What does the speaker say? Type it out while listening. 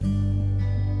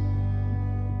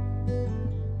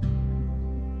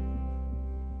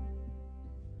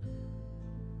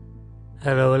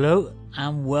Hello,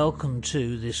 and welcome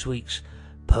to this week's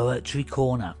Poetry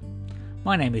Corner.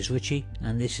 My name is Richie,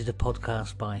 and this is a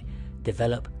podcast by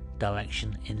Develop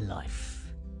Direction in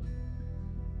Life.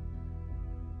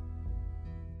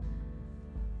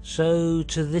 So,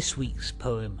 to this week's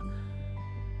poem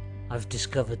I've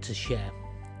discovered to share.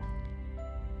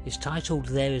 It's titled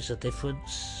There Is a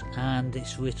Difference, and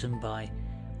it's written by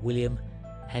William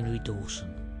Henry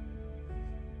Dawson.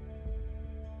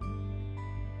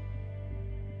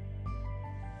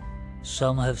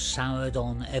 Some have soured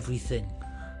on everything,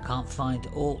 can't find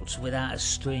aught without a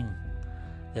string.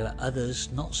 There are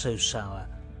others not so sour,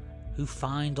 who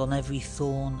find on every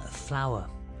thorn a flower,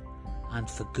 and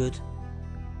for good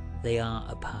they are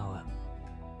a power.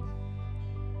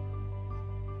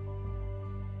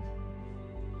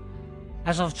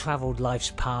 As I've travelled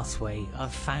life's pathway,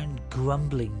 I've found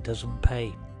grumbling doesn't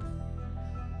pay.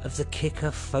 Of the kicker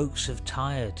folks have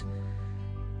tired,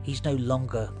 he's no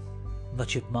longer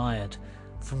much admired,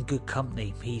 from good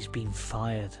company he's been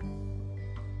fired.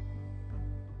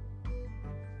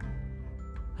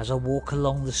 As I walk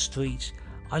along the street,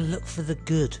 I look for the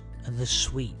good and the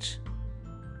sweet.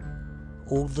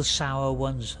 All the sour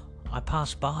ones I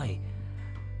pass by,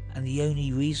 and the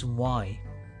only reason why,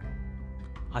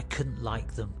 I couldn't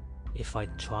like them if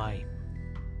I'd try.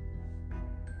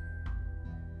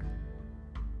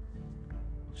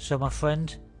 So my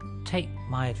friend, take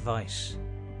my advice.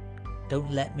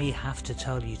 Don't let me have to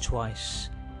tell you twice.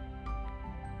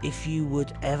 If you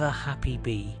would ever happy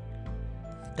be,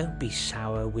 don't be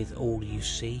sour with all you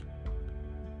see,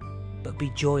 but be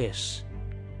joyous,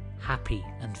 happy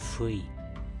and free.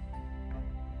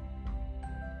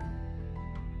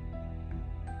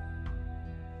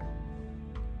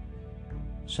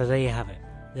 So there you have it.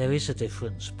 There Is a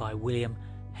Difference by William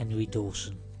Henry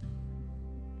Dawson.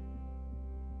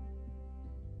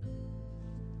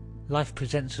 Life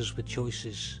presents us with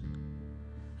choices,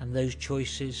 and those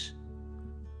choices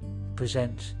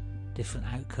present different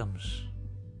outcomes.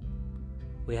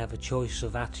 We have a choice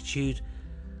of attitude,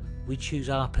 we choose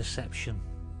our perception.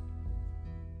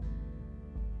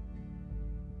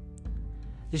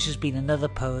 This has been another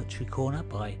Poetry Corner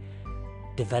by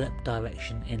Develop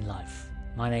Direction in Life.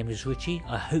 My name is Richie,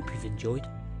 I hope you've enjoyed.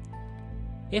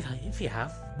 If you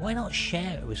have, why not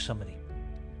share it with somebody?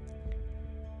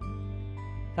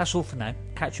 That's all for now.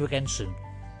 Catch you again soon.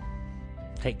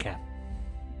 Take care.